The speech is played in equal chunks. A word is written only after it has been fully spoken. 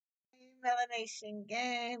Melanation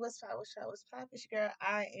gang, what's pop? It's your girl.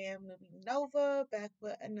 I am Nubi Nova, back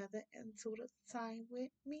with another Intuitive Time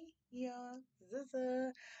with me, y'all.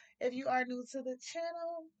 If you are new to the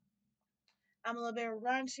channel, I'm a little bit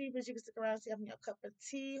raunchy, but you can stick around and see I'm your cup of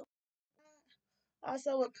tea.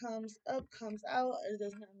 Also, what comes up comes out. It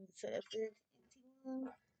does not mean to offend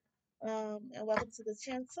anyone. And welcome to the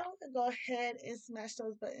channel. And go ahead and smash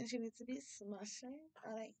those buttons you need to be smashing.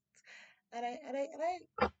 Alright,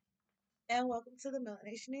 alright. And welcome to the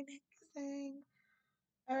Melanation and Thing.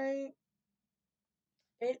 Alright,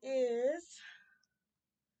 it is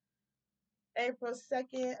April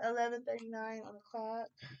 2nd, 11:39 on the clock.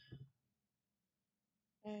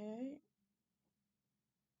 Alright,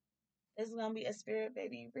 it's gonna be a spirit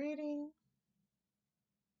baby reading.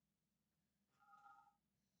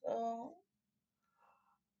 So,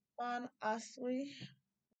 Bon Aswi.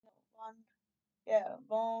 No,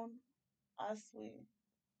 Bon Aswi.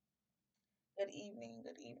 Good evening,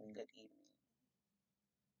 good evening, good evening.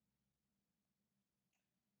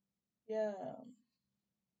 Yeah.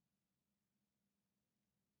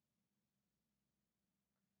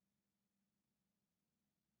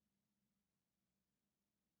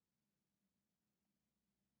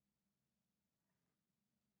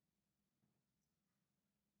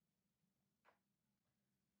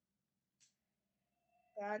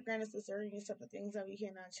 God grant us the certainty of the things that we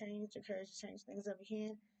cannot change, the courage to change things that we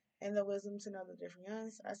can, and the wisdom to know the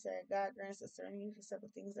difference. I said, God grants us the certainty of the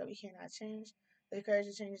things that we cannot change, the courage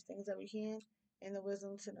to change things that we can, and the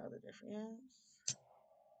wisdom to know the difference.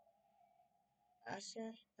 Ashe,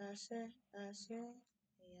 Ashe, Ashe.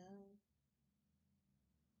 Yeah.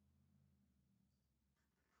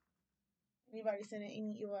 Anybody sending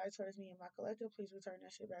any evil eye towards me and my collective, please return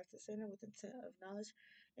that shit back to center with intent of knowledge.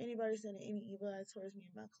 Anybody sending any evil eye towards me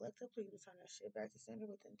and my collective, please return that shit back to center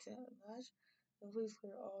with intent of knowledge. And please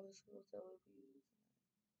clear all the schools that will be used.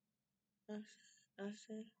 I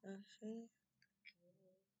say.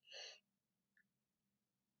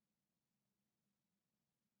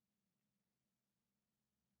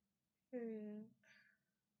 Period.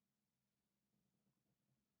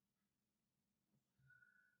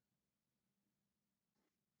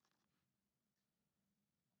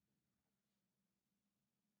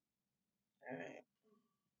 Alright.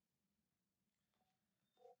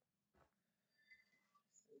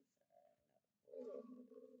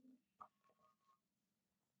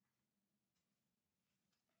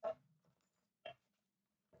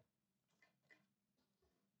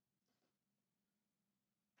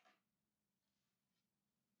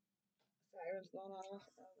 Sirens going off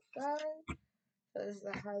outside. So this is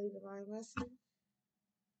a highly divine message.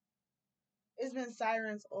 It's been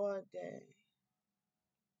sirens all day.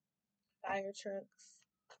 Fire trucks.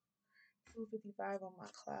 2:55 on my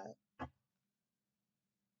clock.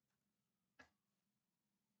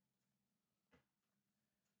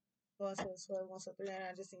 Going to the 12, 1 to 3, and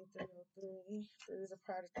I just seen 303. 3 is a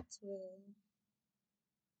product of 12.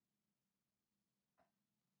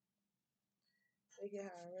 Look at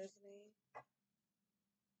how it resonates.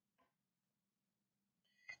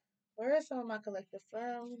 Where is some of my collective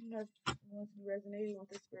from that's going to be resonating with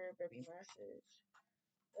the spirit baby message?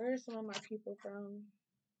 Where are some of my people from?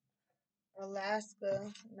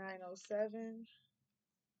 Alaska 907.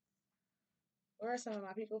 Where are some of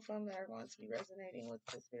my people from that are going to be resonating with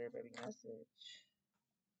the spirit baby message?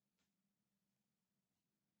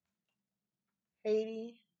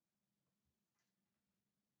 Haiti.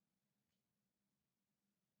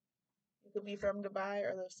 You could be from Dubai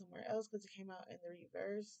or live somewhere else because it came out in the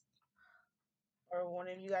reverse. Or one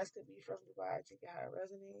of you guys could be from Dubai. Check out how it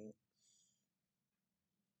resonates.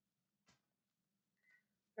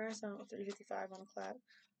 Current sound 3:55 on the clock.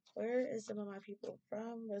 Where is some of my people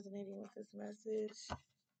from resonating with this message?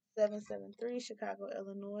 773 Chicago,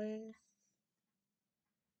 Illinois.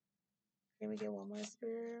 Can we get one more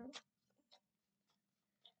spirit?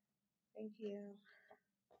 Thank you.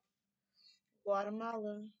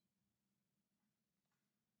 Guatemala.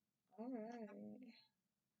 All right.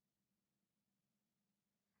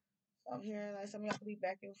 So I'm hearing like some of y'all could be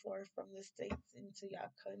back and forth from the states into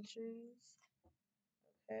y'all countries.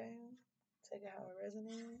 Okay. Take it how it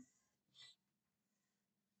resonates.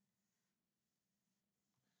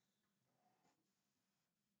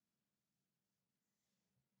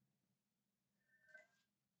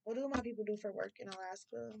 What do my people do for work in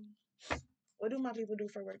Alaska? What do my people do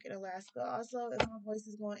for work in Alaska? Also, if my voice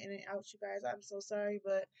is going in and out, you guys, I'm so sorry,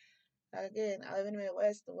 but again, I live in the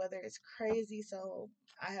Midwest. The weather is crazy, so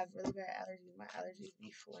I have really bad allergies. My allergies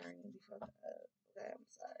be flaring before the okay, I'm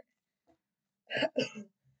sorry.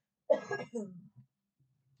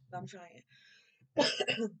 I'm trying.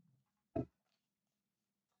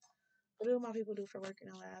 What do my people do for work in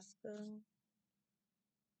Alaska?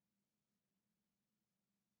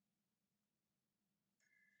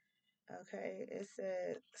 Okay, it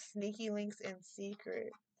said sneaky links and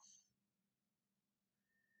secret.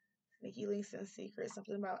 Sneaky links and secret.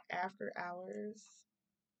 Something about after hours.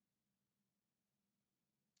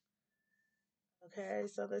 Okay,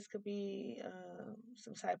 so this could be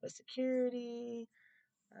some type of security,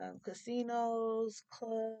 casinos,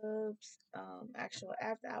 clubs, actual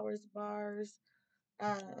after hours bars.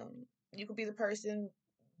 You could be the person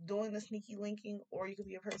doing the sneaky linking, or you could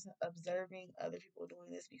be a person observing other people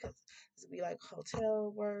doing this because this would be like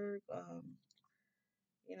hotel work,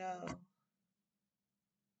 you know,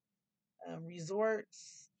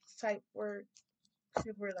 resorts type work.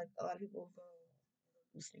 Where like a lot of people go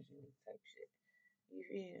do sneaky link type shit. You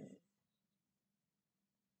feel me?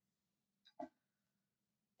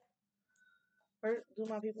 What do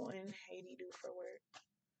my people in Haiti do for work?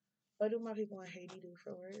 What do my people in Haiti do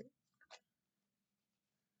for work?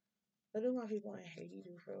 What do my people in Haiti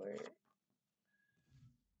do for work?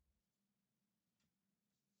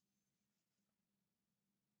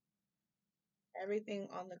 Everything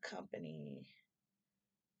on the company.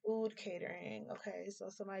 Food catering. Okay, so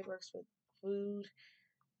somebody works with food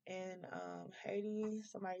in Haiti.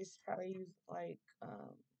 Somebody's probably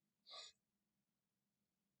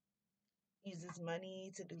uses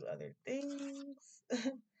money to do other things,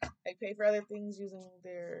 like pay for other things using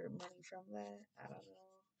their money from that. I don't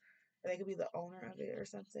know. Or they could be the owner of it or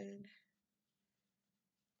something.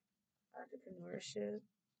 Entrepreneurship.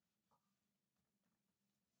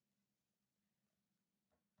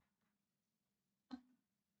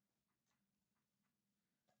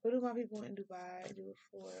 What do my people in Dubai do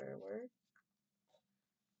for work?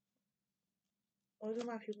 What do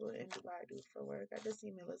my people in Dubai do for work? I just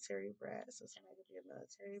see military brat, so somebody could be a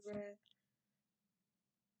military brat.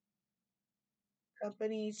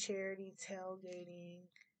 Company, charity, tailgating,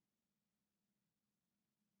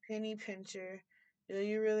 penny pincher. Do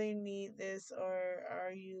you really need this, or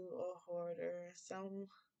are you a hoarder?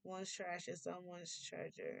 Someone's trash is someone's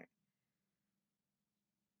treasure.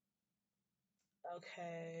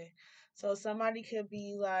 Okay. So somebody could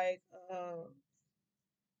be like,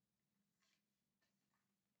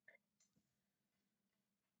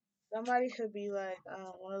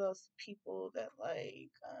 one of those people that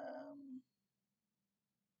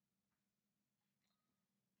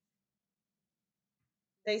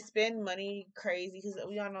they spend money crazy because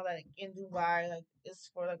we all know that in Dubai, like it's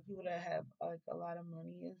for like people that have like a lot of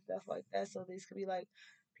money and stuff like that. So these could be like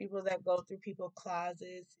people that go through people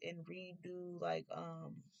closets and revamp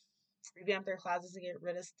their closets and get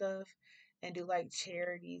rid of stuff and do like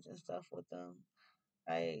charities and stuff with them.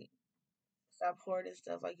 Like stop hoarding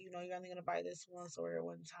stuff. Like you're only gonna buy this once or at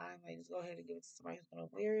one time. Like just go ahead and give it to somebody who's gonna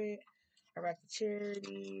wear it, or back to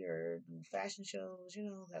charity, or do fashion shows.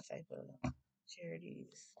 That type of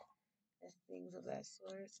charities and things of that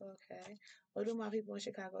sort. So okay, what do my people in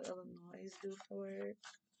Chicago, Illinois do for work?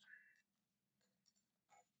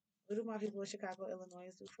 What do my people in Chicago,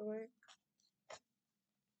 Illinois do for work?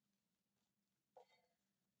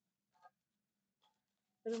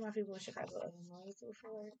 What do my people in Chicago, Illinois do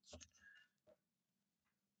for work?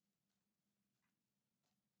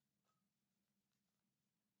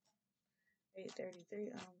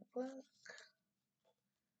 8:33 on the clock.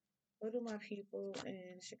 What do my people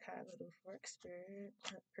in Chicago do for work? Spirit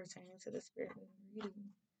pertaining to the spirit of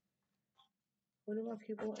reading. What do my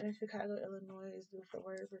people in Chicago, Illinois do for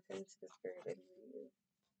work pertaining to the spirit of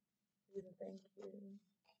reading? Thank you.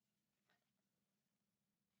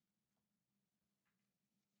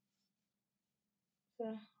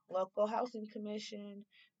 So, local housing commission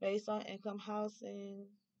based on income housing.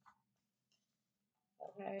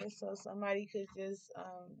 Okay, so somebody could just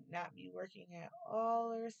not be working at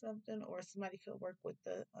all or something, or somebody could work with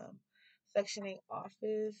the Section 8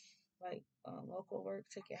 office, like local work,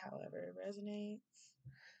 take it however it resonates.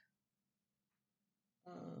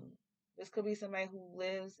 Um, this could be somebody who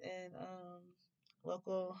lives in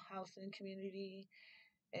local housing community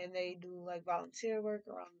and they do like volunteer work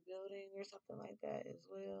around the building or something like that as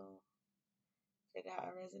well. Take it how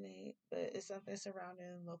it resonates, but it's something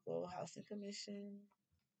surrounding local housing commission.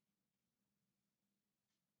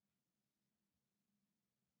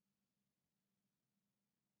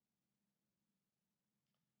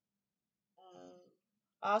 Um,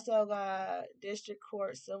 Also got district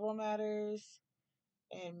court civil matters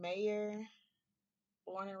and mayor,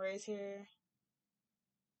 born and raised here.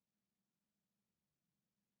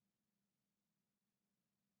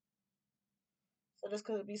 So this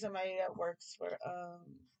could be somebody that works for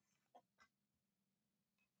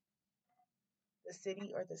the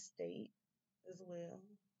city or the state as well.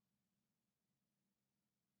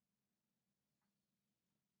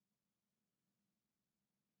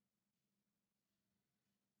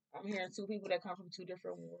 I'm hearing two people that come from two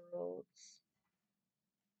different worlds.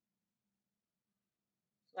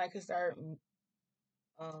 So I could start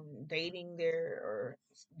dating their or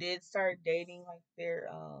did start dating like their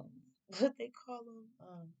what they call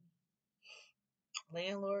them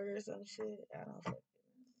landlord or some shit. I don't fucking know.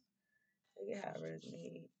 They get however it's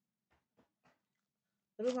made.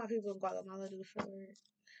 What do my people in Guatemala do for work?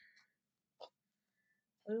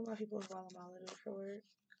 What do my people in Guatemala do for work?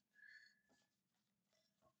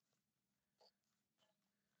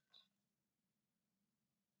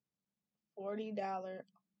 $40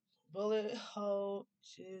 bullet hole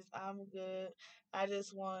shit. I'm good. I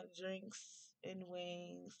just want drinks and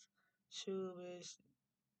wings. Shoes,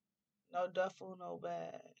 no duffel, no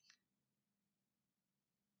bag.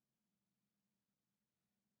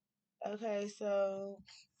 Okay, so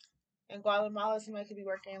in Guatemala, somebody could be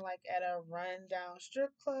working like at a rundown strip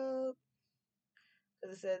club.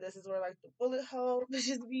 Cause it said this is where like the bullet hole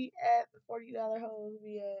bitches be at, the $40 holes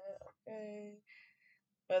be at. Okay,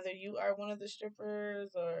 whether you are one of the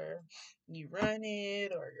strippers or you run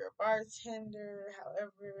it or you're a bartender,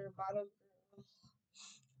 however, bottle girl,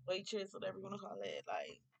 waitress, whatever you want to call it,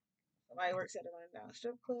 like somebody works at a rundown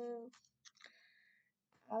strip club.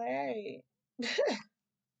 All right,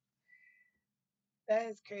 that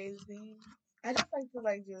is crazy. I just like to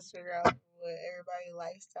like just figure out what everybody's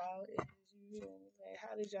lifestyle is. You feel me? Like,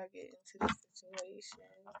 how did y'all get into this situation?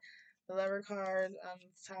 The lever card on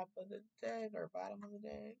the top of the deck or bottom of the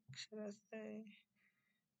deck, should I say?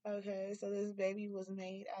 Okay, so this baby was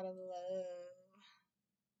made out of love,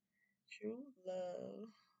 true love.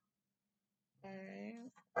 All right,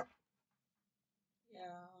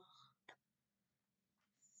 yeah.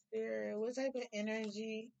 Spirit, what type of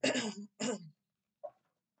energy?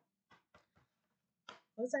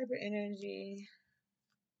 What type of energy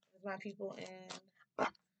is my people in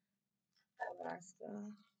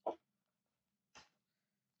Alaska?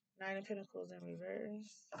 Nine of Pentacles in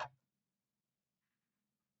reverse.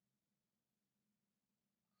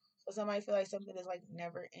 So somebody feel like something is like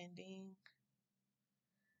never ending,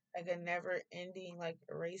 like a never ending like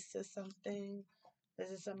race to something.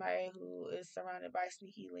 This is somebody who is surrounded by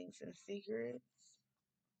sneaky links and secrets.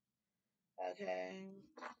 Okay.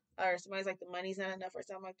 Or somebody's like the money's not enough or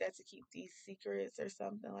something like that to keep these secrets or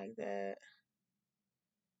something like that.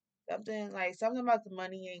 Something about the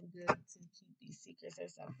money ain't good to keep these secrets or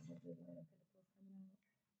something.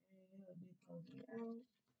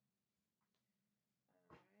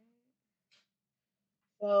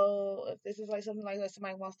 So if this is like something like that,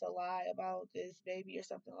 somebody wants to lie about this baby or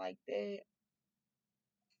something like that,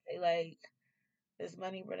 they like this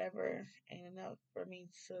money, whatever, ain't enough for me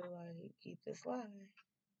to like keep this lie.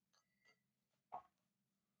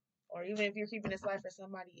 Or even if you're keeping this lie for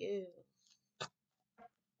somebody else.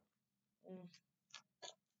 Mm.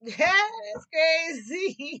 That's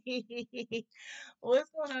crazy. What's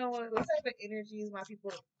going on? What type of energies my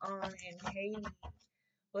people on in Haiti?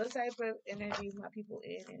 What type of energies my people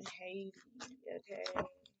in Haiti? Okay,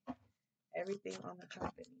 everything on the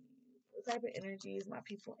company. What type of energies my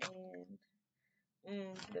people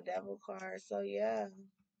in? The devil card. So yeah,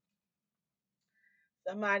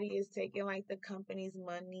 somebody is taking like the company's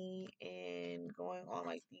money and going on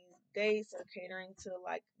like these dates or catering to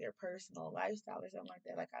like their personal lifestyle or something like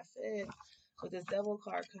that. Like I said, with this devil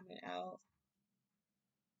card coming out,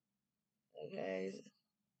 okay,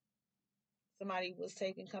 somebody was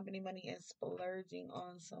taking company money and splurging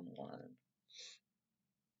on someone.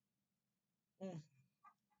 Mm.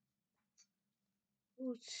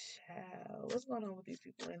 Ooh, child. What's going on with these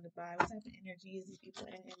people in Dubai? What type of energy is these people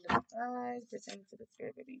in Dubai pertaining to the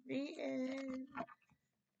spirit baby reading?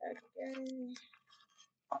 Okay.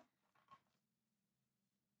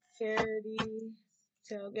 Charity,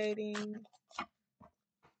 tailgating,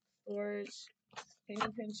 storage,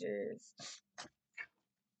 penny pinchers.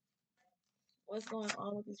 What's going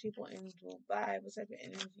on with these people in Dubai? What type of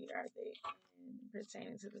energy are they in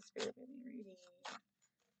pertaining to the spirit baby reading?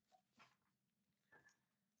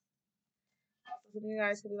 So some of you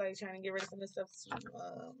guys could be like trying to get rid of some of the stuff to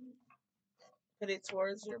put it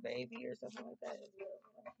towards your baby or something like that as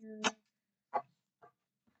well.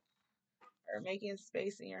 Or making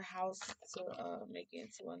space in your house to make it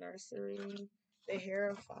into a nursery. The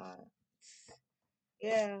Hierophant.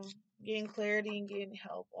 Yeah, getting clarity and getting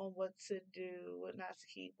help on what to do, what not to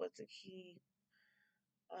keep, what to keep.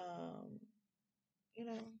 Um, you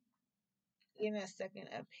know, getting a second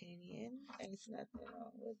opinion. Ain't nothing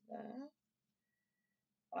wrong with that.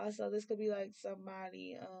 Also, this could be like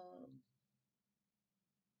somebody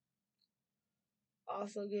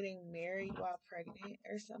also getting married while pregnant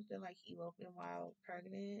or something, like eloping while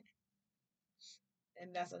pregnant.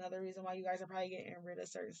 And that's another reason why you guys are probably getting rid of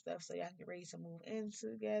certain stuff so y'all can get ready to move in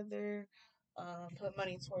together. Put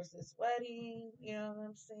money towards this wedding, you know what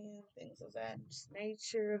I'm saying? Things of that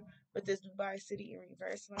nature. With this Dubai city in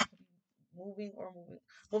reverse, somebody could be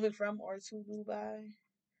moving from or to Dubai.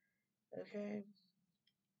 Okay.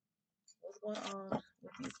 What's going on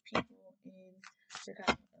with these people in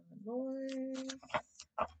Chicago, Illinois?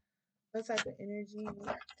 What type of energy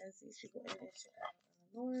as these people in Chicago,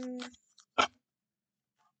 Illinois?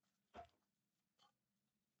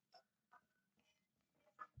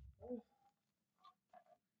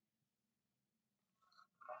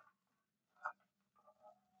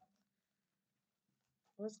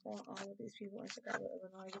 What's going on with these people in Chicago,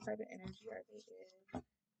 Illinois? What type of energy are they in?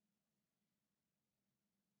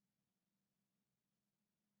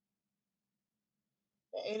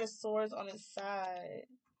 The Eight of Swords on its side.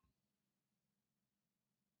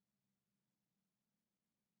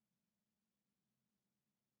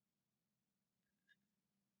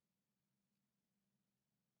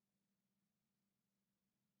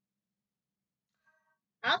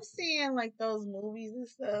 I'm seeing like those movies and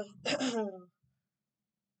stuff.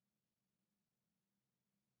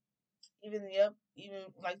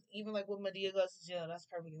 even like when Medea goes to jail, that's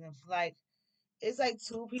perfect example. Like it's like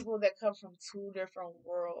two people that come from two different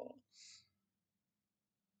worlds.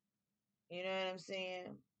 You know what I'm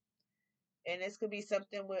saying? And this could be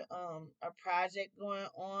something with a project going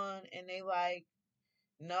on, and they like,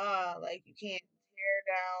 nah, like you can't tear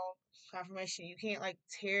down confirmation. You can't like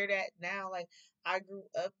tear that down. Like I grew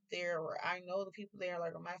up there, or I know the people there.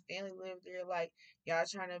 Like or my family lived there. Like y'all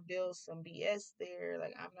trying to build some BS there.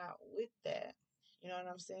 Like I'm not with that. You know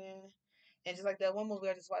what I'm saying? And just like that one movie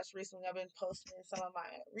I just watched recently, I've been posting in some of my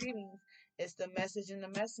readings. It's the message in the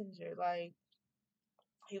messenger. Like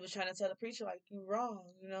he was trying to tell the preacher like you wrong,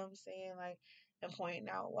 you know what I'm saying? Like and pointing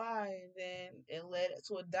out why, and then it led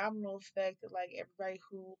to a domino effect of like everybody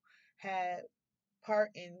who had part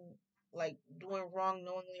in like doing wrong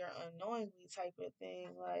knowingly or unknowingly type of thing.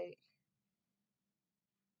 Like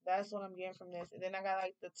that's what I'm getting from this. And then I got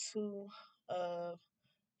like the two of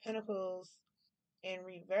pentacles in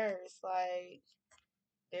reverse. Like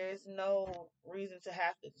there's no reason to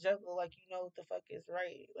have to juggle. Like you know what the fuck is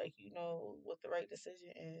right. Like you know what the right decision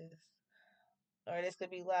is. Or this could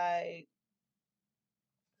be like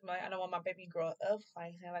I don't want my baby growing up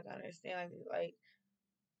like that. Like I understand like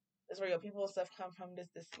that's where your people and stuff come from, this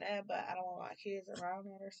and that, but I don't want my kids around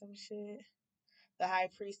that or some shit. The high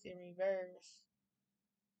priest in reverse.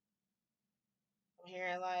 I'm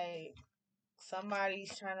hearing like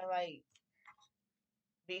somebody's trying to like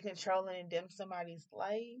be controlling and dim somebody's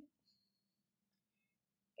light.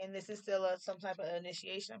 And this is still some type of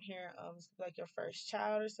initiation. I'm hearing like your first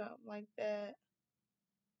child or something like that.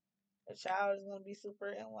 The child is gonna be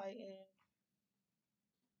super enlightened,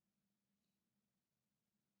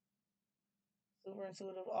 super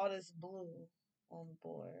intuitive. All this blue on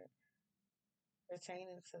board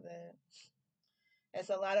pertaining to that. It's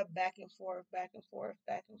a lot of back and forth, back and forth,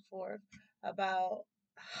 back and forth about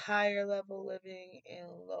higher level living and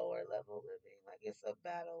lower level living. Like it's a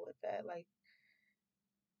battle with that.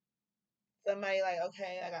 Somebody like,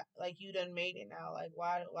 okay, I got like you done made it now. Like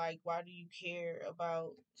why do you care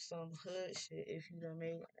about some hood shit if you done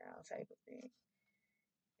made it now type of thing.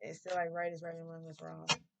 It's still like right is right and wrong is wrong.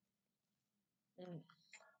 Mm.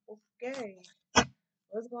 Okay.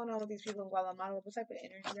 What's going on with these people in Guatemala? What type of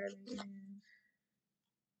energy are they in?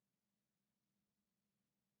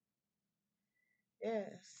 Yeah,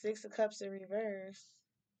 Six of Cups in reverse.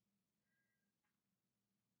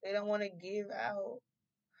 They don't want to give out.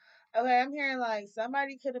 Okay, I'm hearing like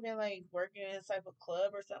somebody could have been like working in a type of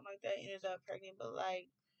club or something like that, ended up pregnant, but like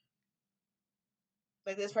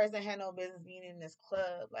this person had no business being in this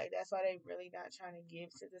club. Like that's why they really not trying to give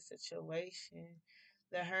to the situation.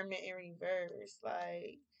 The Hermit in reverse,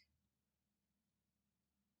 like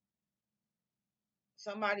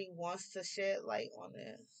somebody wants to shed light on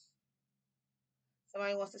this.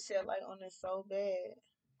 Somebody wants to shed light on this so bad.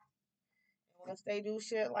 And once they do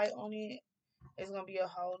shed light on it, it's gonna be a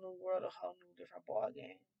whole new world, a whole new different ball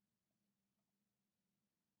game.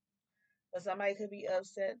 But somebody could be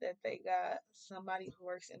upset that they got somebody who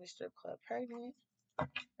works in the strip club pregnant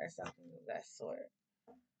or something of that sort.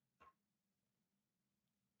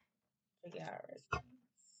 Forget how it is.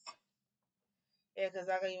 Yeah, because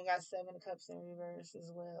I even got Seven of Cups in reverse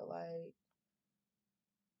as well.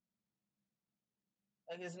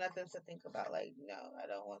 Like there's nothing to think about. Like, no, I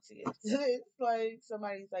don't want to get to this. Like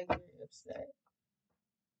somebody's like very upset.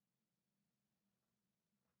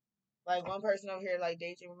 Like one person over here like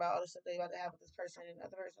daydreaming about all the stuff they about to have with this person, and the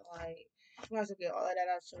other person like you might as well get all of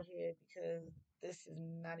that out your head because this is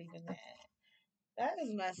not even that. That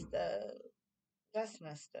is messed up. That's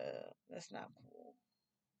messed up. That's not cool.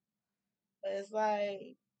 But it's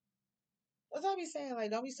like that's what I be saying.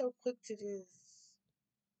 Like, don't be so quick to just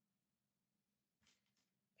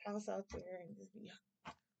pounce out there and just be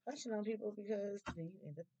crushing on people because then you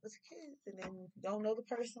end up with kids, and then you don't know the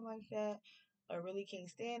person like that, or really can't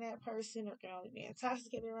stand that person, or can only be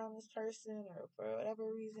intoxicated around this person, or for whatever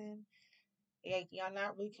reason, like y'all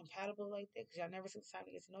not really compatible like that because y'all never took time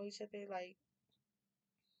to get to know each other. Like,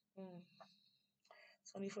 mm,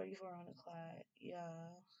 2044 on the clock,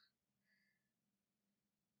 yeah.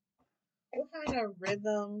 What kind of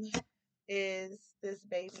rhythm is this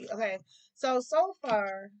baby? Okay, so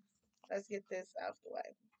far, let's get this out the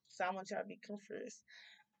way. So I want y'all to be confused.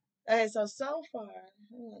 Okay, so far,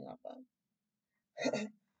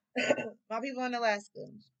 my people in Alaska,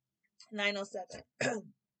 907.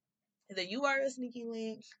 Either you are a sneaky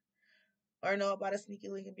link or know about a sneaky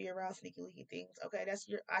link and be around sneaky linky things. Okay, that's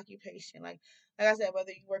your occupation. Like I said,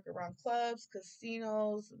 whether you work around clubs,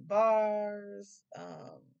 casinos, bars,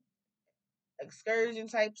 excursion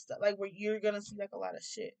type stuff, like where you're gonna see like a lot of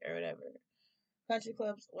shit or whatever. Country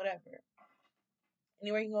clubs, whatever.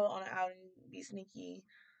 Anywhere you can go on an outing, be sneaky,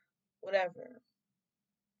 whatever.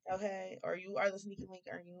 Okay, or you are the sneaky link,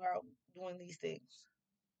 or you are doing these things.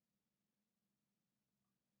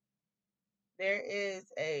 There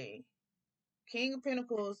is a King of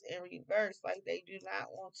Pentacles in reverse, like they do not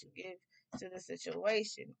want to give to the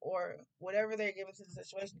situation, or whatever they're giving to the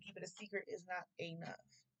situation, keep it a secret is not enough.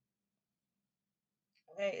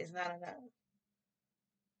 Okay, it's not enough.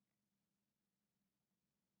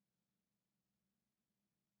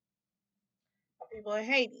 People in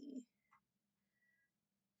Haiti,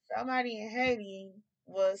 somebody in Haiti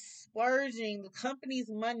was splurging the company's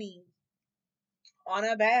money on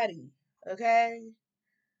a baddie. Okay,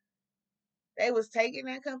 they was taking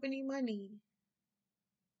that company money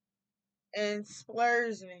and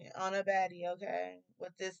splurging it on a baddie. Okay,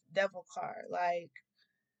 with this devil card, like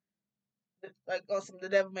on some the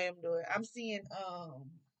devil made him do it. I'm seeing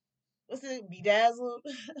what's it, Bedazzled?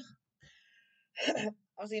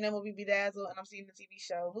 I'm seeing that movie Bedazzled, and I'm seeing the TV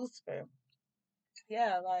show Lucifer.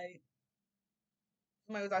 Yeah, like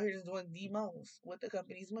somebody was out here just doing the most with the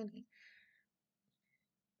company's money.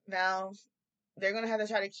 Now they're gonna have to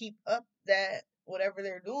try to keep up that whatever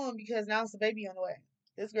they're doing because now it's a baby on the way.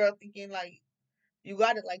 This girl thinking like you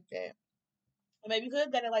got it like that. Or maybe you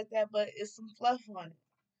could got it like that, but it's some fluff on it.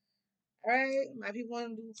 Alright? My people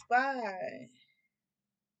wanna do spy.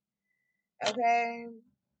 Okay?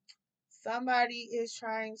 Somebody is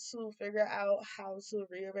trying to figure out how to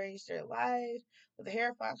rearrange their life. With the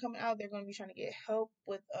hair font coming out, they're going to be trying to get help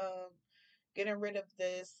with getting rid of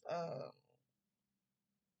this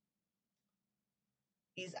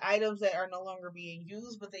these items that are no longer being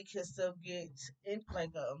used, but they could still get in,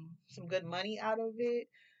 like some good money out of it.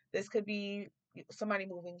 This could be somebody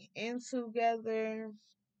moving in together.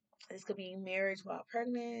 This could be marriage while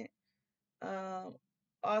pregnant. Um,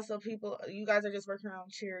 Also, people, you guys are just working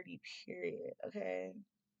around charity. Period. Okay.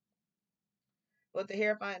 With the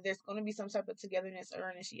hair fine, there's going to be some type of togetherness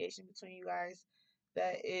or initiation between you guys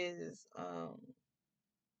that is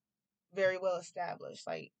very well established,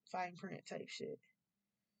 like fine print type shit.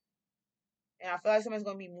 And I feel like somebody's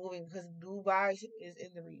going to be moving because Dubai is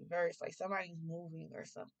in the reverse, like somebody's moving or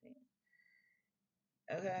something.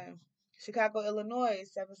 Okay, Chicago, Illinois,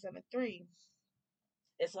 773.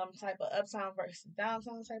 It's some type of uptown versus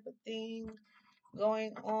downtown type of thing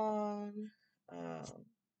going on. Um,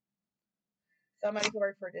 Somebody could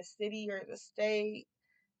work for the city or the state.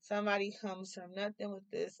 Somebody comes from nothing with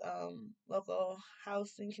this local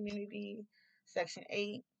housing community, Section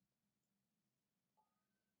 8.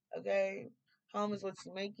 Okay. Home is what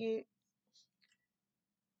you make it.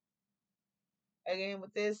 Again,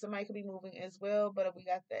 with this, somebody could be moving as well, but we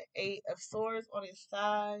got the 8 of Swords on its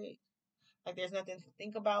side. Like there's nothing to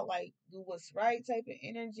think about, like do what's right type of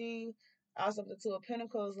energy. Also, the 2 of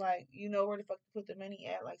Pentacles, like you know where the fuck to put the money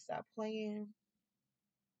at, like stop playing.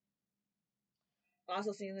 I'm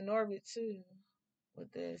also seeing the Norbit too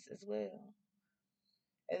with this as well.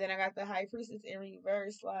 And then I got the High Priestess in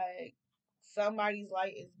reverse, like somebody's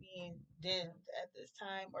light is being dimmed at this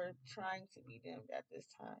time or trying to be dimmed at this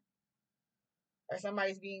time. Or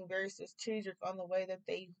somebody's being very strategic on the way that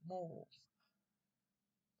they move.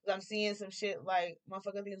 I'm seeing some shit like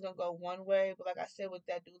motherfucker think it's gonna go one way, but like I said, with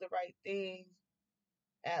that do the right thing,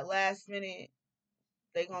 at last minute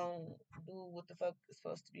they gonna do what the fuck is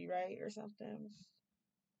supposed to be right or something.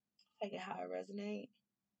 I get how it resonate.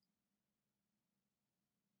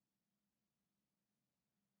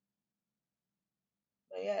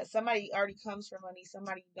 But yeah, somebody already comes for money,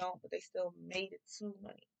 somebody don't, but they still made it to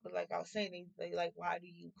money. But like I was saying, they like, why do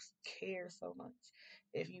you care so much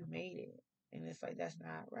if you made it? And it's like, that's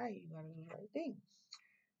not right. You gotta do the right thing.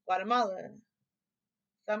 Guatemala,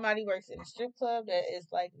 somebody works in a strip club that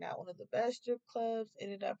is like not one of the best strip clubs,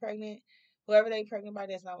 ended up pregnant. Whoever they pregnant by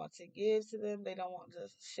does not want to give to them. They don't want to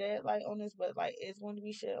shed light on this, but like it's going to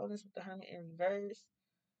be shed on this with the Hermit in reverse.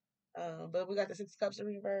 But we got the Six Cups in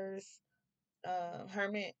reverse,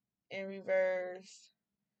 Hermit in reverse.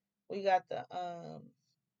 We got the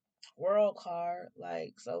World card.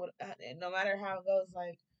 Like so, no matter how it goes,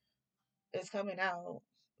 like it's coming out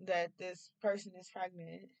that this person is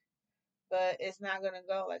pregnant, but it's not gonna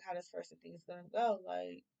go like how this person thinks it's gonna go.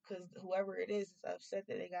 Like, because whoever it is upset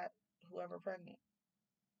that they got whoever pregnant.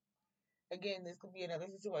 Again, this could be another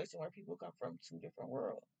situation where people come from two different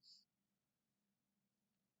worlds.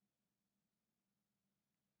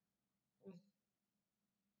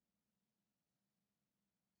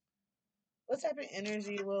 What type of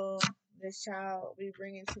energy will this child be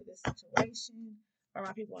bringing to this situation? For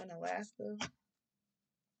my people in Alaska,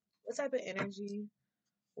 what type of energy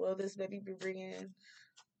will this baby be bringing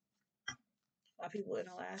my people in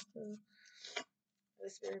Alaska? The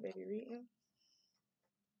spirit baby reading.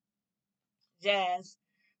 Jazz.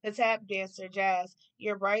 The tap dancer, Jazz.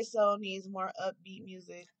 Your bright soul needs more upbeat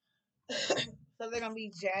music. So they're gonna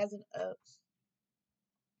be jazzing up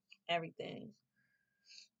everything.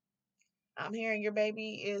 I'm hearing your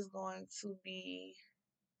baby is going to be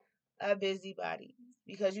a busybody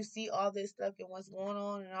because you see all this stuff and what's going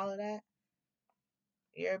on and all of that.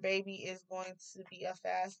 Your baby is going to be a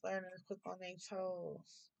fast learner, quick on their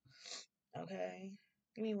toes. Okay,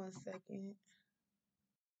 give me 1 second.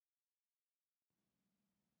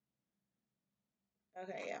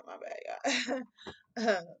 Okay, yeah, my bad,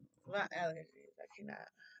 y'all. My allergies, I cannot.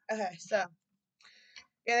 Okay, so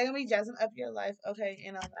yeah, they're gonna be jazzing up your life. Okay,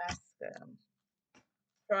 in Alaska.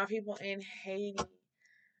 For my people in Haiti,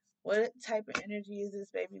 what type of energy is this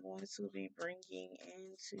baby going to be bringing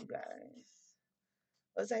into you guys?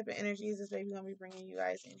 What type of energy is this baby going to be bringing you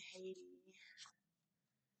guys in Haiti?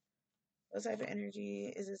 What type of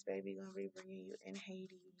energy is this baby going to be bringing you in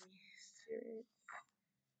Haiti? Spirit.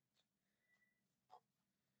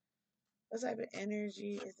 What type of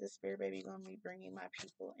energy is this spirit baby going to be bringing my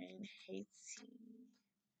people in Haiti?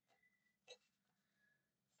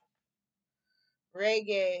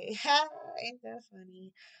 Reggae. Ha! Ain't that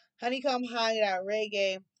funny? Honeycomb Hideout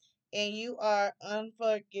Reggae. And you are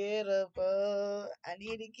unforgettable. I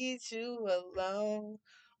need to get you alone.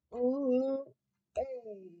 Ooh.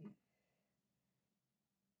 Hey.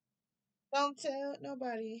 Don't tell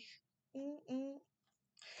nobody. Mm-mm.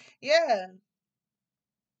 Yeah.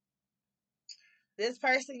 This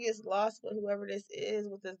person gets lost with whoever this is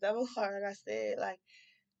with this double card. Like I said, like,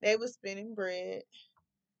 they was spinning bread.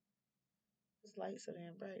 This light so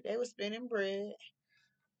damn bright. They was spinning bread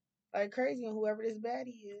like crazy on whoever this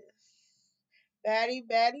baddie is. Baddie,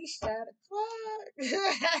 baddie, shot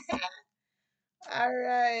o'clock. All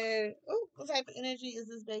right. Ooh, what type of energy is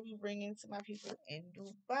this baby bringing to my people in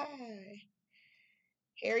Dubai?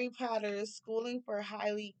 Harry Potter, schooling for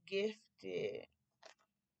highly gifted.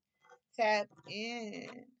 Tap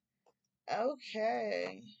in.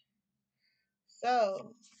 Okay.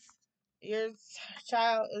 So, your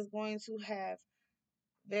child is going to have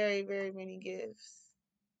very, very many gifts.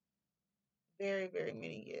 Very, very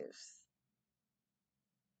many gifts.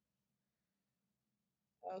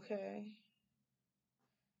 Okay.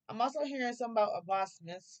 I'm also hearing something about a boss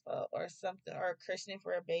mitzvah or something, or a christening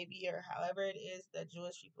for a baby, or however it is that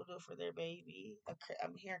Jewish people do for their baby.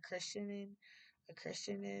 I'm hearing christening, a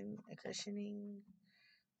christening,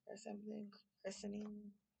 or something.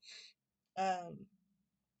 Christening. Um,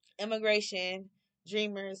 Immigration,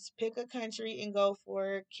 dreamers, pick a country and go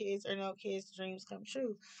for it. Kids or no kids, dreams come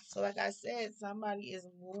true. So, like I said, somebody is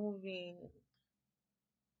moving.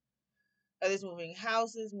 Others moving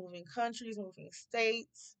houses, moving countries, moving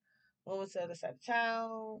states, moving to the other side of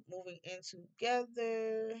town, moving in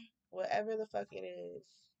together, whatever the fuck it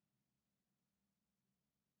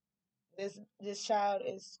is. This child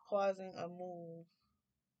is causing a move.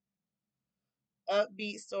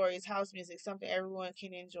 Upbeat stories, house music, something everyone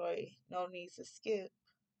can enjoy. No need to skip.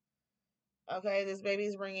 Okay, this baby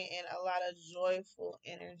is bringing in a lot of joyful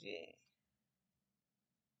energy.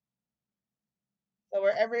 So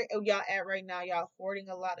wherever y'all at right now, y'all hoarding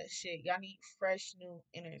a lot of shit. Y'all need fresh new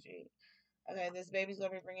energy. Okay, this baby's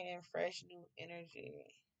gonna be bringing in fresh new energy.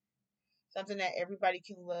 Something that everybody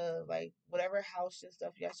can love. Like whatever house and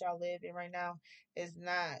stuff y'all live in right now is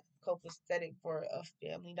not copacetic for a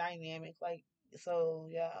family dynamic. Like so,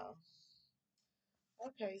 yeah.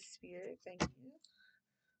 Okay, spirit, thank you.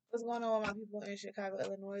 What's going on with my people in Chicago,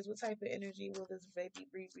 Illinois? What type of energy will this baby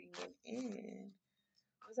be bringing in?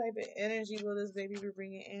 What type of energy will this baby be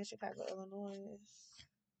bringing in Chicago, Illinois?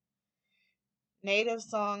 Native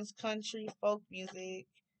songs, country, folk music.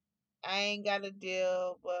 I ain't got a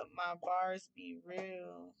deal, but my bars be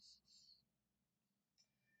real.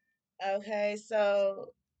 Okay,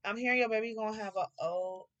 so I'm hearing your baby gonna have a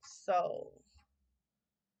old soul.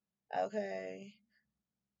 Okay,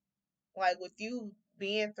 like with you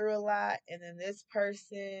being through a lot, and then this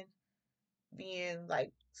person being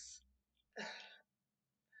like,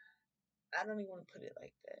 I don't even want to put it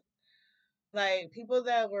like that. Like people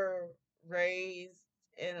that were raised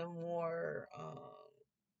in a more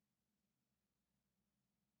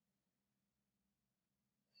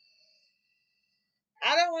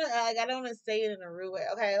I don't want to like I don't want to say it in a rude way.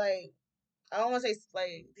 Okay, like I don't want to say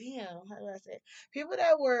like damn. How do I say it? People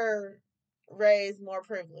that were raised more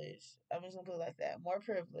privileged? I'm just gonna put it like that. More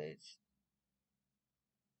privileged,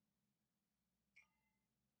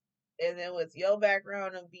 and then with your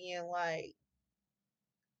background of being like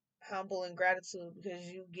humble and gratitude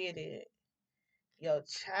because you get it. Your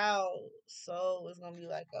child soul is gonna be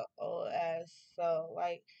like a old ass soul.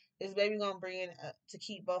 Like this baby gonna bring in to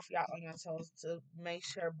keep both y'all on your toes to make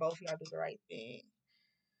sure both y'all do the right thing.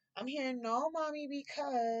 I'm hearing no, mommy,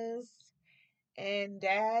 because and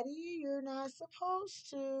daddy, you're not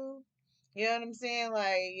supposed to. You know what I'm saying?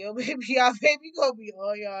 Like your baby, y'all baby gonna be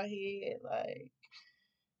on y'all head, like,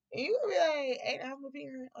 and you gonna be like, ain't I'm a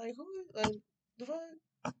parent? Like who? Like the fuck?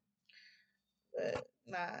 But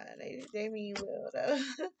nah, they mean well though.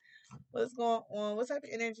 What's going on? What type of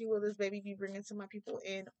energy will this baby be bringing to my people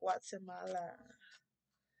in Guatemala?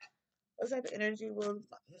 What type of energy will?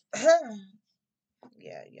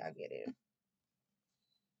 Yeah, y'all get it.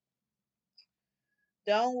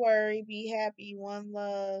 Don't worry, be happy, one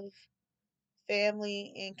love,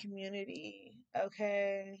 family, and community.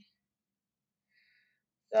 Okay.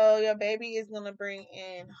 So your baby is gonna bring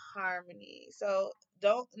in harmony. So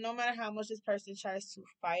don't no matter how much this person tries to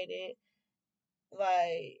fight it,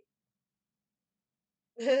 like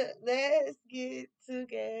let's get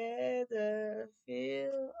together,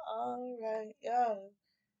 feel alright, yo.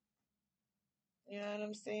 You know what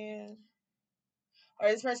I'm saying? Or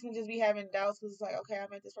this person can just be having doubts because it's like, okay, I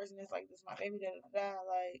met this person that's like, this is my baby, da da da.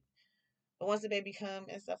 Like, but once the baby come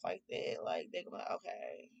and stuff like that, like they go like,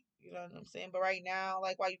 okay, you know what I'm saying. But right now,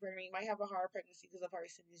 like while you're pregnant, you might have a hard pregnancy because the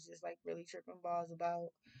person is just like really tripping balls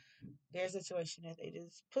about their situation that they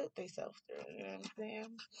just put themselves through. You know what I'm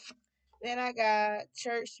saying? Then I got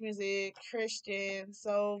church music, Christian,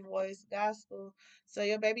 soul voice, gospel. So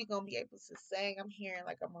your baby gonna be able to sing. I'm hearing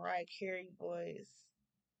like a Mariah Carey voice.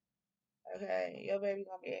 Okay, your baby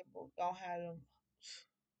gonna have them.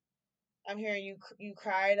 I'm hearing you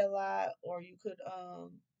cried a lot, or you could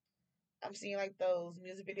I'm seeing like those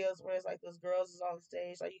music videos where it's like those girls is on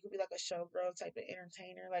stage, like you could be like a showgirl type of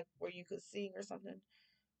entertainer, like where you could sing or something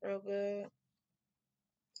real good.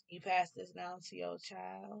 You pass this down to your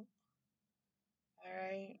child. All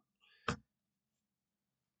right.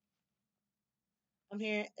 I'm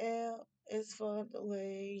hearing L is for the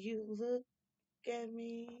way you look at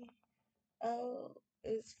me. O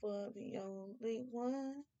is for the only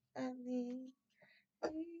one I need.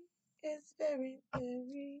 E is very,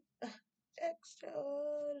 very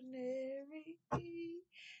extraordinary. E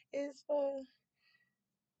is for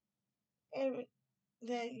every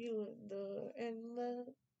that you adore, and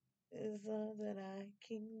love is all that I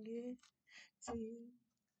can give to you.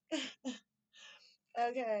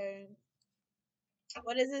 Okay.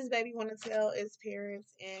 What does this baby want to tell its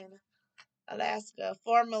parents in Alaska?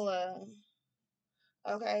 Formula.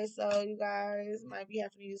 Okay, so you guys might be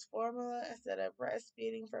having to use formula instead of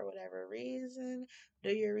breastfeeding for whatever reason. Do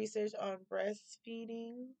your research on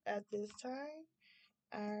breastfeeding at this time.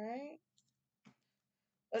 All right.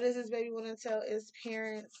 What does this baby want to tell its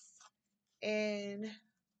parents in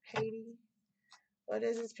Haiti? What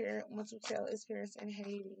does his parent want to tell his parents in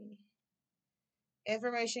Haiti?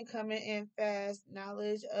 Information coming in fast,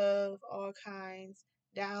 knowledge of all kinds,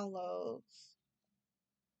 downloads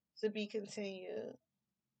to be continued.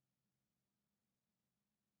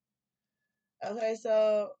 Okay,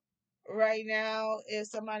 so right now, if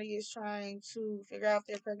somebody is trying to figure out if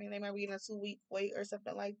they're pregnant, they might be in a 2 week wait or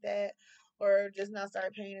something like that, or just not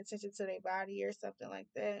start paying attention to their body or something like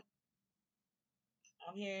that.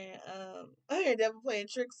 I'm hearing Devil playing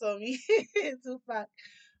tricks on me. Tupac.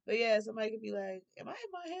 But yeah, somebody could be like, am I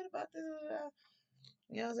in my head about this?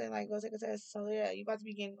 You know what I'm saying? Like, go take a test. So yeah, you about to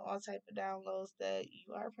be getting all type of downloads that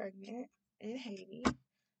you are pregnant in Haiti.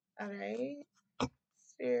 All right.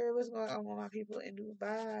 Spirit, what's going on with my people in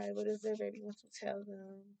Dubai? What does their baby want to tell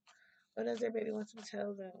them? What does their baby want to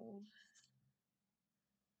tell them?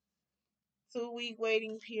 2 week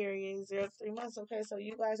waiting period, 0 to 3 months. Okay, so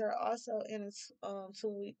you guys are also in a 2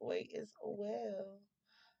 week wait as well.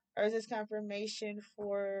 Or is this confirmation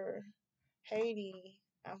for Haiti?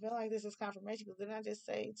 I feel like this is confirmation because didn't I just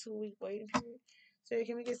say 2 week waiting period? So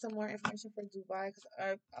can we get some more information for Dubai?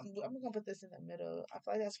 Because I'm gonna put this in the middle. I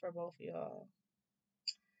feel like that's for both of y'all.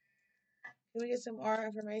 Can we get some more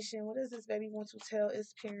information? What does this baby want to tell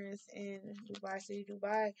its parents in Dubai City,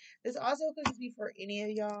 Dubai? This also could just be for any of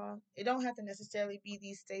y'all. It don't have to necessarily be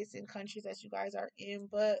these states and countries that you guys are in,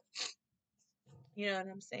 but you know what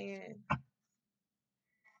I'm saying?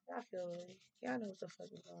 I feel it. Y'all know what the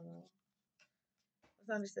fuck is going on. It's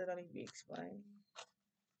understood, don't need to be explained.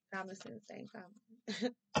 Common sense, same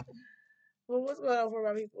common. Well, what's going on for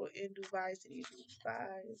my people in Dubai City,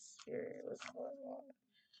 Dubai Spirit? What's going on?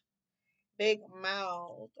 Big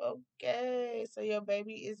mouth. Okay. So your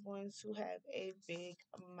baby is going to have a big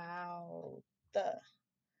mouth.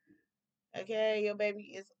 Okay. Your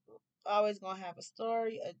baby is always going to have a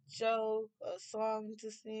story, a joke, a song to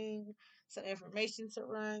sing, some information to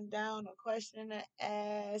run down, a question to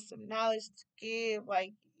ask, some knowledge to give.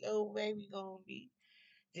 Like, your baby going to be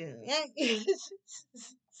just.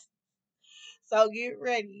 So get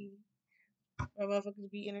ready for motherfuckers to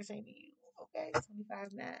be entertaining you. Okay.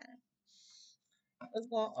 25-9. What's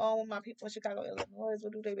going on with my people in Chicago, Illinois?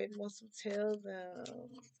 What do they baby want to tell them?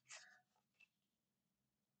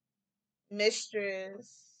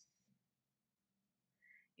 Mistress,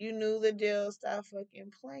 you knew the deal. Stop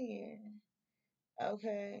fucking playing.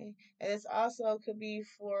 Okay. And this also could be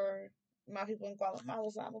for my people in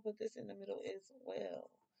Guatemala, so I'm gonna put this in the middle as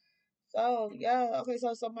well. So yeah, okay,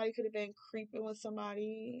 so somebody could have been creeping with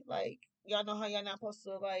somebody. Like, y'all know how y'all not supposed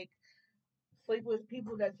to like sleep with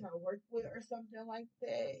people that y'all work with or something like that.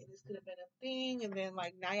 And this could have been a thing, and then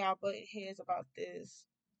like now y'all butting heads about this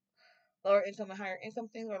lower income and higher income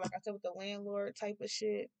thing, or like I said with the landlord type of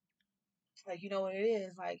shit. Like, you know what it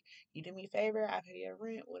is. Like, you do me a favor, I pay your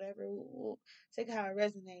rent, whatever. Take it how it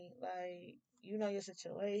resonate. Like, you know your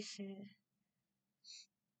situation.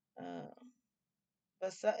 Um,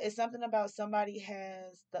 but it's something about somebody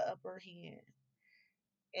has the upper hand,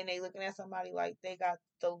 and they looking at somebody like they got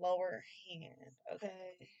the lower hand.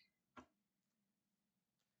 Okay,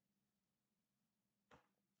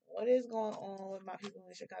 what is going on with my people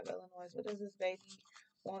in Chicago, Illinois? What does this baby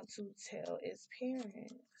want to tell its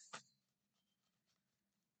parents?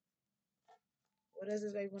 What does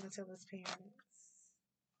this baby want to tell his parents?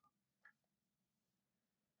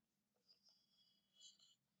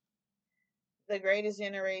 The Greatest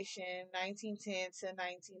Generation, 1910 to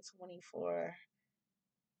 1924.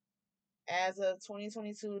 As of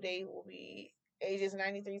 2022, they will be ages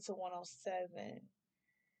 93 to 107.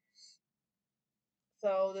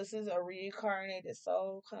 So this is a reincarnated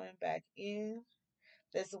soul coming back in.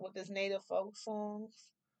 This is with this native folk songs,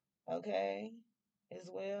 okay, as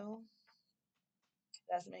well.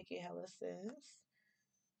 That's making hella sense.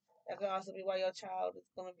 That could also be why your child is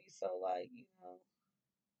gonna be so like,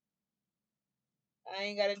 I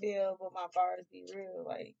ain't gotta deal with my bars be real.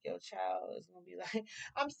 Like, your child is gonna be like,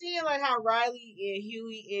 I'm seeing like how Riley and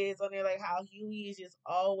Huey is on there, like how Huey is just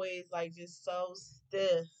always like just so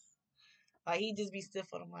stiff. Like, he just be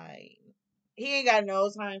stiff on the mind. He ain't got no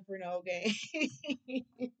time for no game.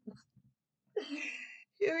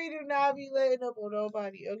 Huey do not be letting up on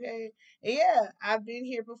nobody, okay? And yeah, I've been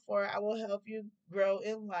here before. I will help you grow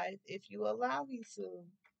in life if you allow me to.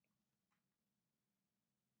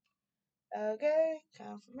 Okay,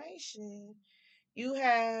 confirmation. You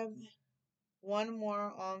have one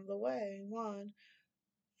more on the way. One.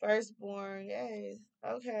 Firstborn, yay.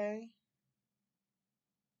 Okay.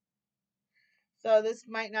 So this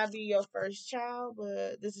might not be your first child,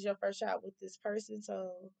 but this is your first child with this person.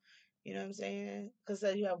 So, you know what I'm saying? Because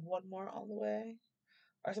you have one more on the way.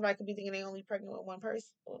 Or somebody could be thinking they only pregnant with one person,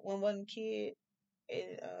 one kid.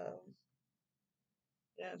 And,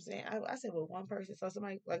 you know what I'm saying? I said with one person. So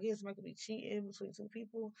somebody, like, yeah, somebody could be cheating between two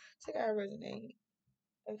people. Take out resonate.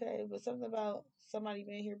 Okay. But something about somebody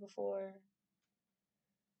being here before.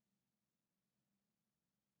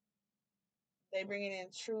 They bringing in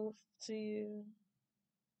truth to you.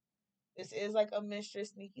 This is like a mistress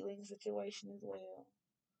sneaky link situation as well.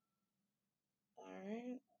 All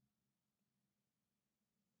right.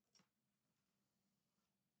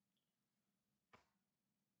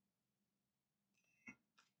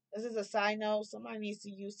 This is a side note. Somebody needs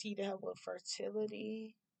to use tea to help with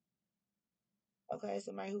fertility. Okay,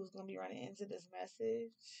 somebody who's gonna be running into this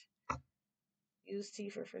message. Use tea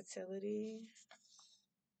for fertility.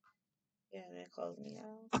 Yeah, and then close me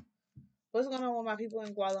out. What's going on with my people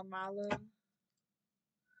in Guatemala?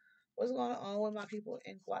 What's going on with my people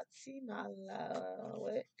in Guatemala?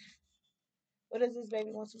 What does this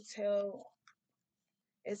baby want to tell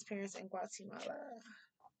its parents in Guatemala?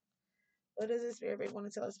 What does this baby want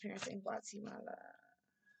to tell its parents in Guatemala?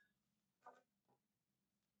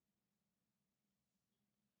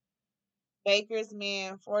 Baker's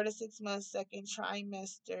man, 4 to 6 months, second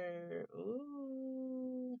trimester.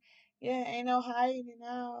 Ooh. Yeah, ain't no hiding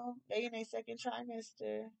now. They in their second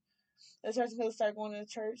trimester. This person could start going to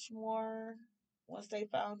church more once they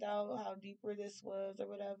found out how deeper this was or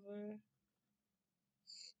whatever.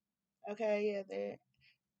 Okay, yeah, they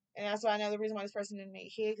and that's why another reason why this person didn't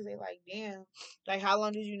make hit because they like, damn, like how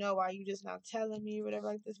long did you know? Why you just not telling me or whatever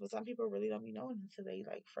like this? But some people really don't be knowing until they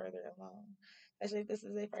like further along. Especially if this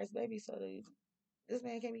is their first baby, so this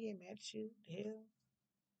man can't be getting mad at you. The hell.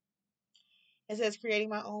 It says creating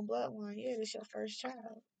my own bloodline. Yeah, this your first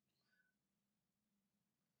child.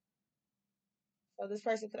 So this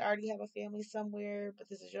person could already have a family somewhere, but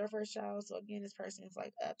this is your first child. So again, this person is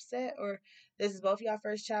like upset, or this is both y'all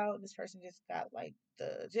first child, and this person just got like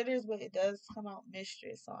the jitters, but it does come out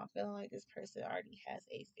mistress. So I'm feeling like this person already has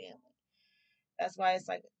a family. That's why it's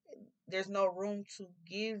like there's no room to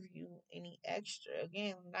give you any extra.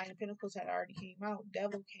 Again, Nine of Pentacles had already came out,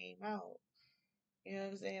 Devil came out. You know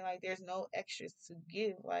what I'm saying? Like there's no extras to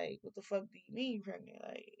give. Like what the fuck do you mean pregnant?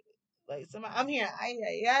 Like somebody I'm here, ay.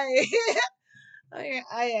 I'm here,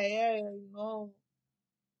 ay. No.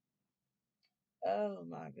 Oh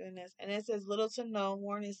my goodness. And it says little to no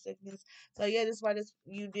morning sickness. So yeah, that's why this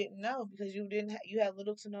you didn't know because you had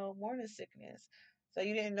little to no morning sickness. So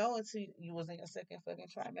you didn't know until you was in your second fucking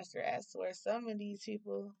trimester. As to where some of these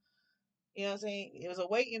people, you know what I'm saying, it was a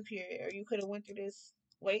waiting period, or you could have went through this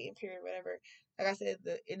waiting period, whatever. Like I said,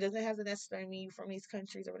 it doesn't have to necessarily mean you from these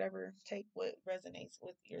countries or whatever. Take what resonates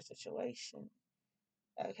with your situation.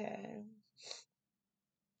 Okay.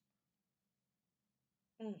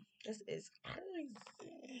 This is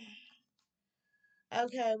crazy.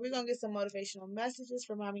 Okay, we're gonna get some motivational messages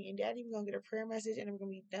from mommy and daddy. We're gonna get a prayer message and then we're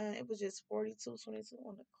gonna be done. It was just 42:22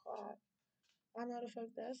 on the clock. I know the fuck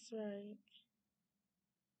that's right.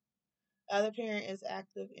 Other parent is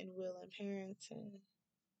active in will and parenting.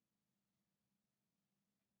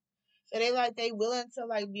 So they willing to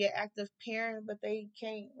like be an active parent, but they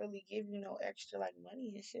can't really give you no extra like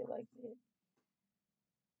money and shit like that.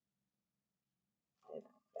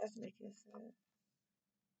 That's making sense.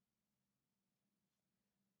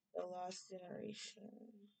 The lost generation.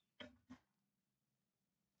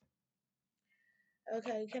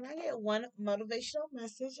 Okay, can I get one motivational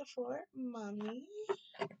message for mommy?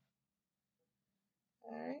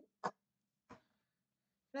 All right.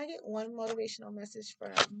 Can I get one motivational message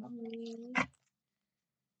for mommy?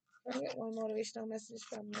 Can I get one motivational message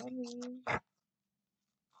from mommy?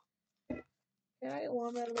 Can I get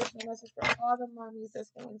one motivational message for all the mommies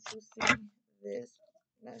that's going to see this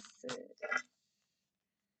message?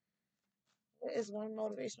 What is one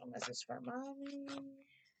motivational message for mommy?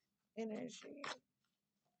 Energy.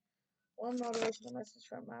 One motivational message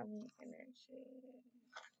for mommy. Energy.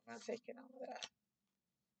 I'm not taking all of that.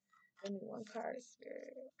 Give me one card,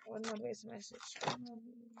 spirit. One motivational message for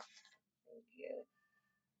mommy. Thank you.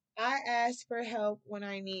 I asked for help when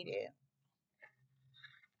I need it.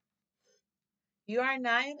 You are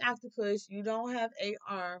not an octopus. You don't have 8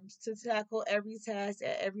 arms to tackle every task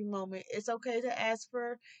at every moment. It's okay to ask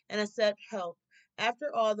for and accept help.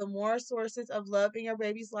 After all, the more sources of love in your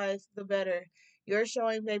baby's life, the better. You're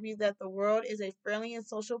showing baby that the world is a friendly and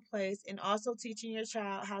social place and also teaching your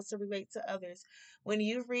child how to relate to others. When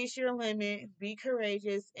you've reached your limit, be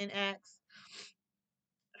courageous and ask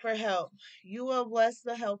for help. You will bless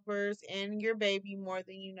the helpers and your baby more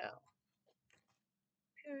than you know.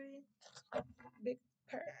 Period. Big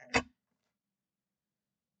purr.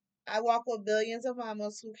 I walk with billions of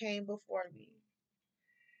mamas who came before me.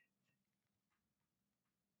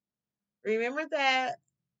 Remember that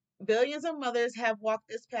billions of mothers have walked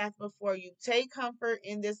this path before you. Take comfort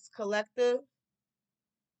in this collective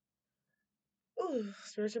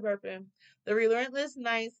spiritual burping. The relentless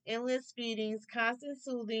nights, endless feedings, constant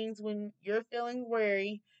soothings when you're feeling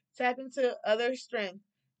weary. Tap into other strength.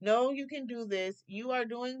 Know you can do this. You are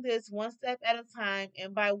doing this one step at a time,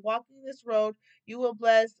 and by walking this road, you will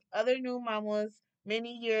bless other new mamas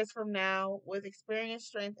many years from now with experience,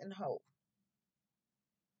 strength, and hope.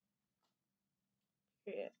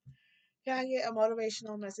 Yeah. Can I get a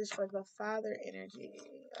motivational message for the father energy?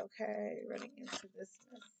 Okay, running into this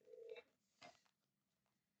message.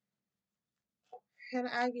 Can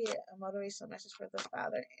I get a motivational message for the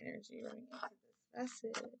father energy running into this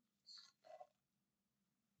message?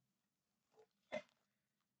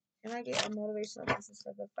 Can I get a motivational message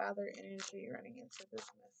for the father energy running into this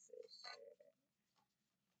message?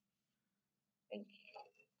 Thank you.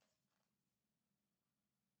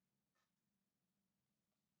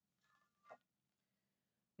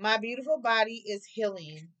 My beautiful body is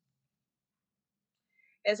healing.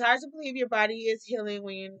 It's hard to believe your body is healing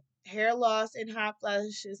when your hair loss and hot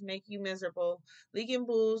flashes make you miserable. Leaking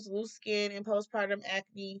boobs, loose skin, and postpartum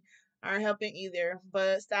acne aren't helping either.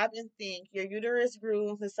 But stop and think. Your uterus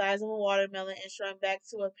grew the size of a watermelon and shrunk back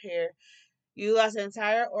to a pear. You lost an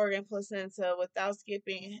entire organ placenta without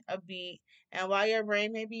skipping a beat, and while your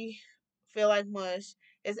brain feel like mush,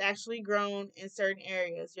 it's actually grown in certain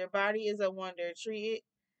areas. Your body is a wonder. Treat it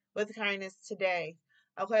with kindness today.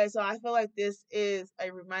 Okay, so I feel like this is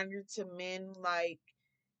a reminder to men, like,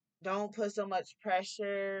 don't put so much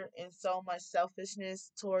pressure and so much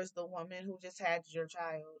selfishness towards the woman who just had your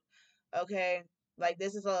child. Okay? Like,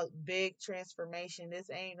 this is a big transformation. This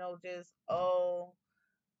ain't no just, oh,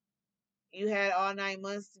 you had all 9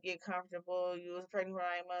 months to get comfortable. You was pregnant for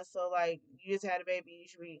 9 months, so like you just had a baby, you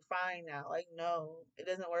should be fine now. Like, no, it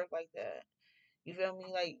doesn't work like that. You feel me?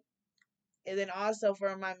 Like, and then also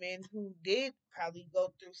for my men who did probably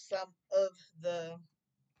go through some of the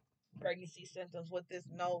pregnancy symptoms with this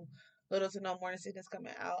no little to no morning sickness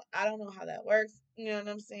coming out. I don't know how that works. You know what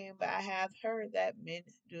I'm saying? But I have heard that men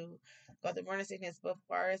do go through morning sickness. But as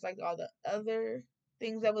far as like all the other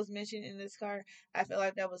things that was mentioned in this card, I feel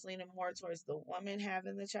like that was leaning more towards the woman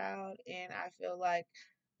having the child, and I feel like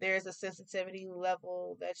there's a sensitivity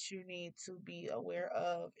level that you need to be aware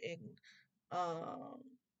of um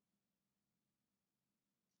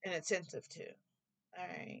and attentive to. All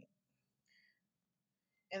right.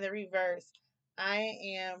 In the reverse, I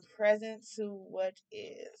am present to what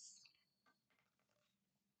is.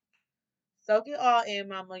 Soak it all in,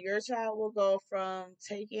 mama. Your child will go from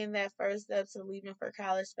taking that first step to leaving for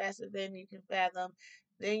college faster than you can fathom.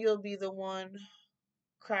 Then you'll be the one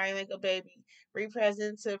crying like a baby. Be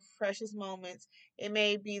present to precious moments. It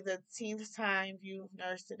may be the 10th time you've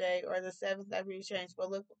nursed today or the 7th time you've changed, but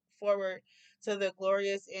look forward to the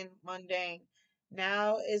glorious and mundane.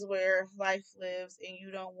 Now is where life lives, and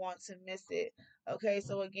you don't want to miss it. Okay,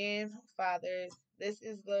 so again, fathers, this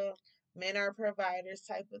is the men are providers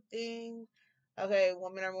type of thing. Okay,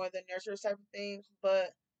 women are more the nurturers type of thing.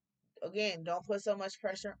 But again, don't put so much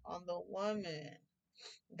pressure on the woman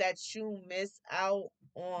that you miss out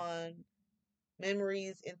on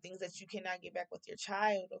memories and things that you cannot get back with your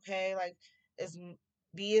child. Okay, like as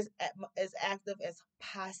be as active as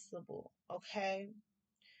possible. Okay,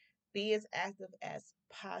 be as active as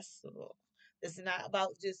possible. This is not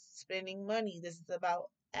about just spending money. This is about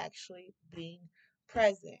actually being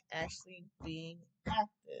present, actually being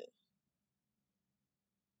active.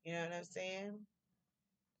 You know what I'm saying?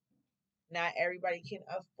 Not everybody can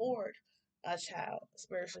afford a child,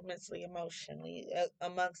 spiritually, mentally, emotionally,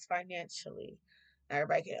 amongst financially. Not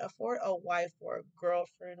everybody can afford a wife or a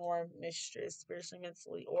girlfriend or a mistress, spiritually,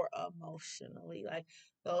 mentally, or emotionally. Like,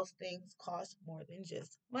 those things cost more than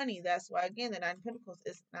just money. That's why, again, the Nine of Pentacles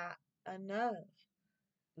is not enough.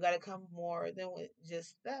 You got to come more than with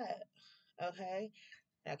just that. Okay?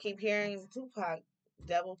 And I keep hearing Tupac,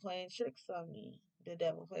 devil playing tricks on me. The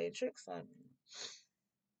devil playing tricks on me.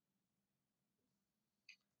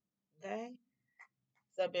 Okay?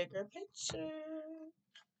 The bigger picture.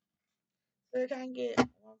 So we can get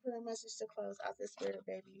one prayer message to close out this spirit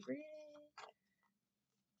baby reading.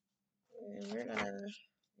 And we're gonna,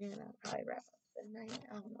 probably wrap up the night.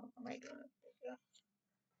 I don't know. I might do it. Yeah.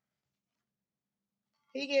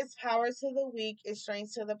 He gives power to the weak and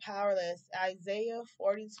strength to the powerless. Isaiah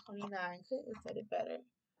 40:29. Couldn't have said it better.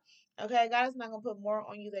 Okay, God is not going to put more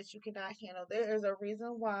on you that you cannot handle. There is a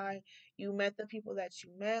reason why you met the people that you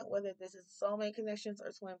met, whether this is soulmate connections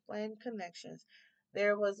or twin flame connections.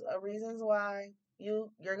 There was a reasons why your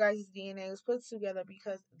guys' DNA was put together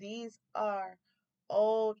because these are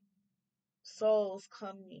old souls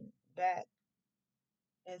coming back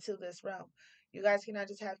into this realm. You guys cannot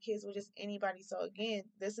just have kids with just anybody. So again,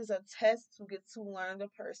 this is a test to get to learn the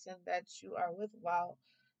person that you are with while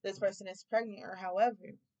this person is pregnant or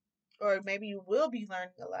however, or maybe you will be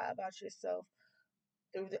learning a lot about yourself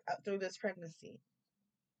through this pregnancy.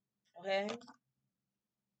 Okay,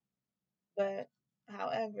 but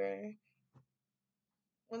however,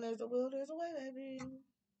 when there's a will, there's a way, baby.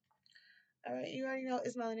 All right, you already know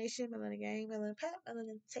it's Melanation, Melana Gang, Melana Pep,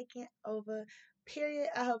 Melana taking over. Period.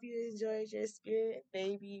 I hope you enjoyed your spirit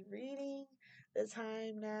baby reading. The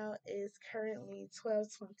time now is currently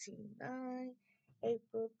 12:29,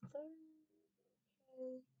 April 3rd.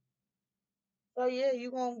 Okay. So yeah,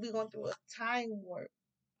 you're gonna be going through a time warp.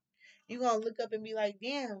 You're gonna look up and be like,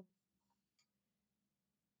 damn,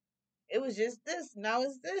 it was just this. Now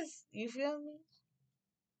it's this. You feel me?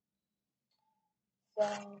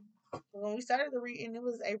 So when we started the reading, it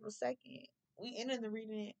was April 2nd. We ended the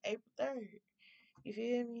reading April 3rd. You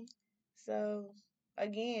feel me? So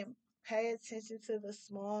again, pay attention to the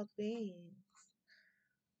small things.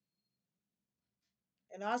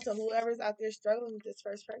 And also, whoever's out there struggling with this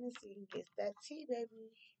first pregnancy, get that tea,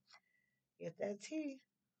 baby. Get that tea.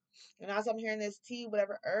 And also, I'm hearing this tea,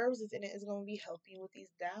 whatever herbs is in it, is going to be helping with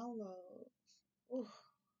these downloads. Ooh,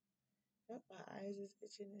 yep, my eyes is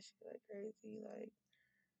itching and shit like crazy. Like,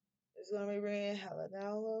 it's going to be bringing hella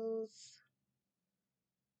downloads.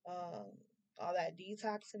 Um, all that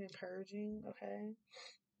detoxing and purging, okay?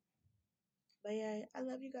 But yeah, I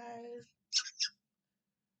love you guys.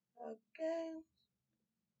 Okay.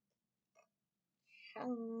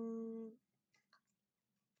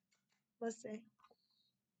 What's that?